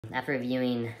After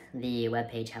reviewing the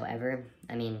webpage, however,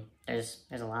 I mean, there's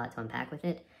a lot to unpack with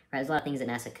it. Right? There's a lot of things that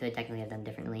NASA could technically have done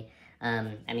differently.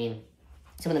 I mean,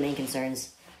 some of the main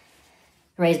concerns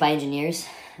raised by engineers,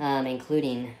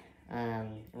 including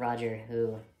Roger,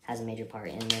 who has a major part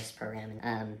in this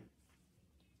program,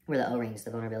 were the O-rings,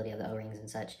 the vulnerability of the O-rings and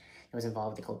such that was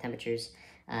involved with the cold temperatures.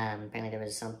 Apparently there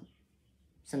was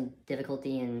some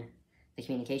difficulty in the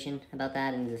communication about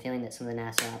that, and the feeling that some of the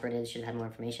NASA operatives should have had more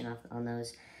information on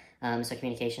those. So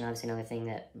communication, obviously another thing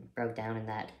that broke down in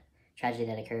that tragedy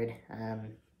that occurred.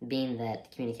 Being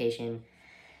that communication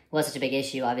was such a big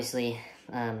issue, obviously,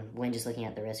 when just looking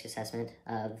at the risk assessment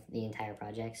of the entire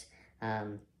projects,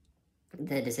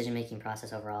 the decision-making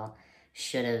process overall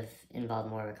should have involved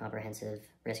more of a comprehensive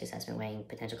risk assessment, weighing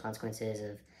potential consequences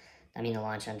of, the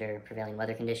launch under prevailing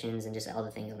weather conditions and just all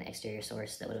the things on the exterior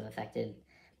source that would have affected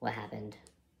what happened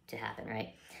to happen,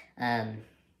 right?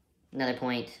 Another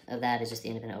point of that is just the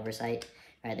independent oversight,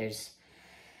 right?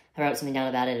 I wrote something down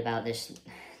about it, about this.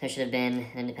 There should have been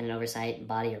an independent oversight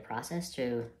body or process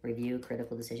to review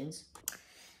critical decisions.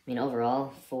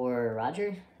 Overall, for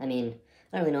Roger, I don't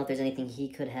really know if there's anything he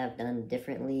could have done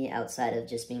differently outside of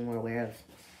just being more aware of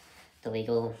the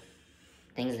legal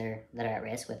things that are at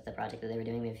risk with the project that they were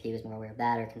doing. Maybe if he was more aware of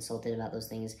that or consulted about those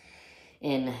things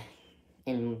in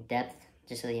depth,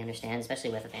 just so that he understands,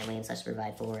 especially with a family and such to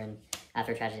provide for, and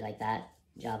after a tragedy like that,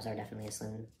 jobs are definitely a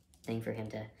slim thing for him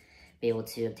to be able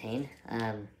to obtain.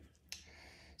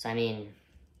 So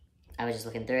I was just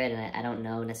looking through it, and I don't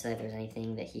know necessarily if there's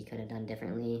anything that he could have done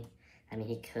differently.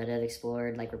 He could have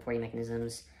explored reporting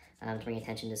mechanisms to bring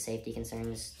attention to safety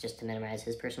concerns, just to minimize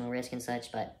his personal risk and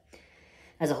such, but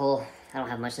as a whole, I don't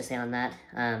have much to say on that.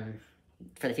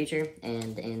 For the future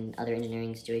and in other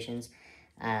engineering situations,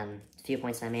 a few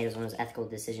points that I made one was ethical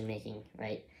decision-making,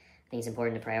 right? I think it's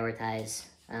important to prioritize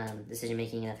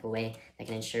decision-making in an ethical way that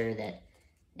can ensure that,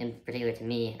 in particular to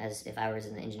me, as if I was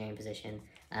in the engineering position,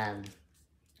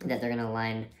 that they're going to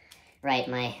align, right,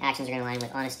 my actions are going to align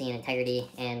with honesty and integrity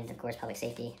and, of course, public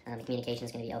safety. The communication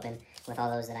is going to be open with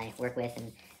all those that I work with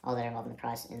and all that are involved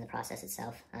in the process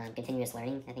itself. Continuous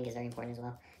learning, I think, is very important as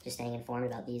well. Just staying informed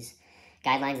about these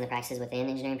guidelines and the practices within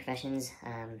engineering professions,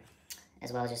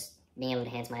 as well as just being able to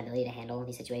enhance my ability to handle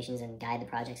these situations and guide the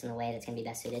projects in the way that's going to be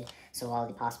best suited, so all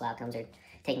the possible outcomes are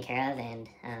taken care of and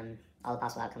all the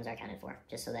possible outcomes are accounted for,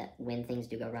 just so that when things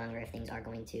do go wrong, or if things are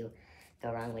going to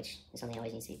go wrong, which is something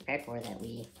always needs to be prepared for, that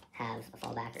we have a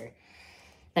fallback or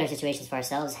better situations for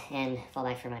ourselves and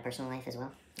fallback for my personal life as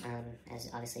well, as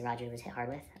obviously Roger was hit hard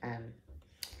with.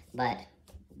 But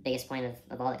biggest point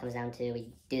of all that comes down to,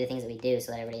 we do the things that we do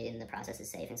so that everybody in the process is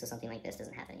safe, and so something like this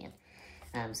doesn't happen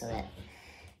again, so that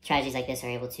tragedies like this are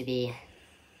able to be,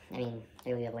 they're able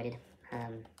to be avoided.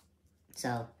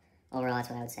 So overall, that's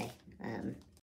what I would say.